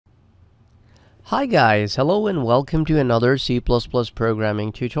Hi guys, hello and welcome to another C++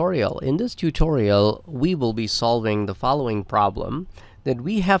 programming tutorial. In this tutorial, we will be solving the following problem, that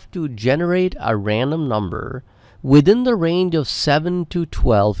we have to generate a random number within the range of 7 to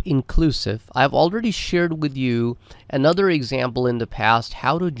 12 inclusive. I've already shared with you another example in the past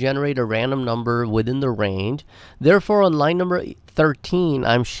how to generate a random number within the range. Therefore, on line number 13,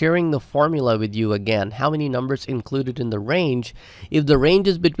 I'm sharing the formula with you again. How many numbers included in the range? If the range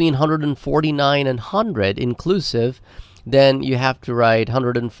is between 149 and 100 inclusive, then you have to write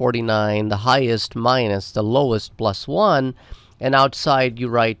 149, the highest minus the lowest plus 1, and outside you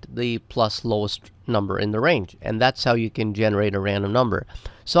write the plus lowest number in the range, and that's how you can generate a random number.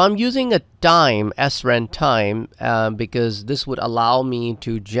 So I'm using a time, srand time, because this would allow me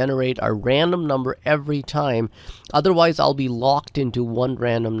to generate a random number every time. Otherwise, I'll be locked into one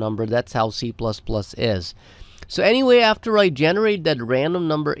random number. That's how C++ is. So anyway, after I generate that random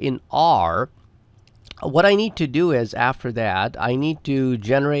number in R, what I need to do is, after that, I need to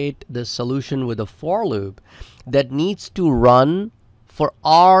generate the solution with a for loop that needs to run for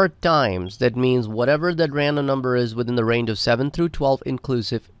R times. That means whatever that random number is within the range of 7 through 12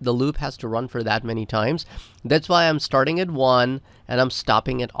 inclusive, the loop has to run for that many times. That's why I'm starting at 1 and I'm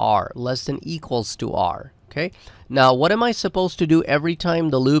stopping at R, less than equals to R. Okay. Now, what am I supposed to do every time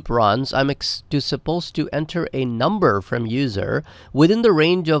the loop runs? I'm supposed to enter a number from user within the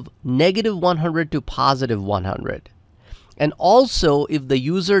range of -100 to +100. And also, if the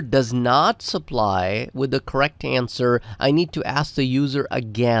user does not supply with the correct answer, I need to ask the user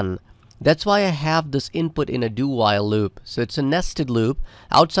again. That's why I have this input in a do-while loop. So it's a nested loop.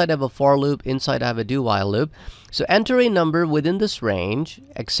 Outside I have a for loop, inside I have a do-while loop. So enter a number within this range,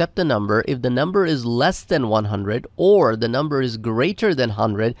 accept the number. If the number is less than 100 or the number is greater than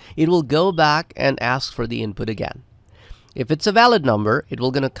 100, it will go back and ask for the input again. If it's a valid number, it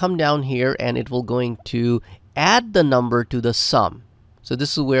will going to come down here and it will going to add the number to the sum. So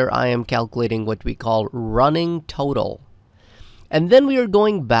this is where I am calculating what we call running total. And then we are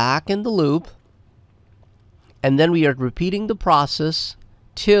going back in the loop, and then we are repeating the process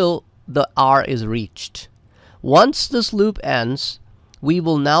till the R is reached. Once this loop ends, we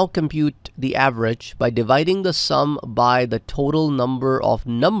will now compute the average by dividing the sum by the total number of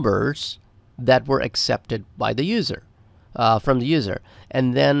numbers that were accepted by the user, from the user,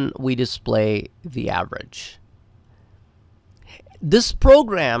 and then we display the average. This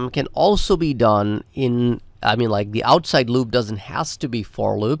program can also be done in, like the outside loop doesn't have to be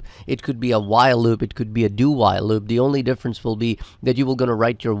for loop. It could be a while loop. It could be a do while loop. The only difference will be that you will going to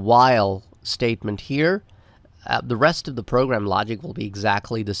write your while statement here. The rest of the program logic will be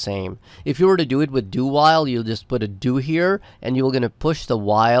exactly the same. If you were to do it with do while, you'll just put a do here, and you're going to push the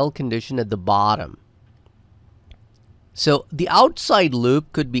while condition at the bottom. So the outside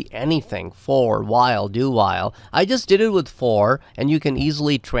loop could be anything: for, while, do while. I just did it with for, and you can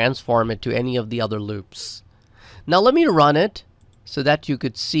easily transform it to any of the other loops. Now let me run it so that you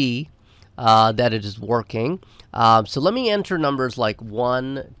could see that it is working. So let me enter numbers like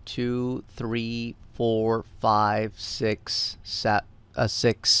 1, 2, 3, 4, 5, 6,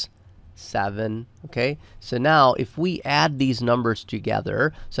 7. Okay, so now if we add these numbers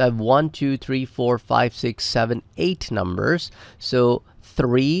together, so I have 1, 2, 3, 4, 5, 6, 7, 8 numbers. So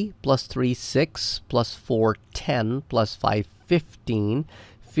 3 plus 3, 6, plus 4, 10, plus 5, 15,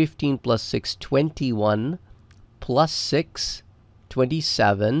 15 plus 6, 21, plus 6,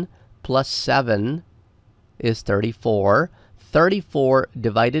 27, plus 7 is 34. 34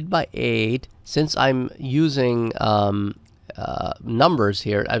 divided by 8, since I'm using numbers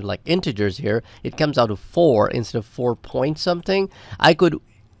here, like integers here, it comes out of 4 instead of 4 point something. I could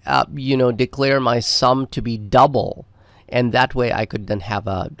declare my sum to be double, and that way I could then have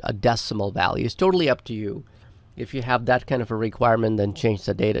a decimal value. It's totally up to you. If you have that kind of a requirement, then change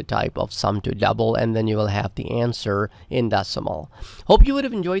the data type of sum to double, and then you will have the answer in decimal. Hope you would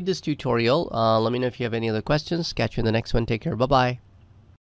have enjoyed this tutorial. Let me know if you have any other questions. Catch you in the next one. Take care. Bye-bye.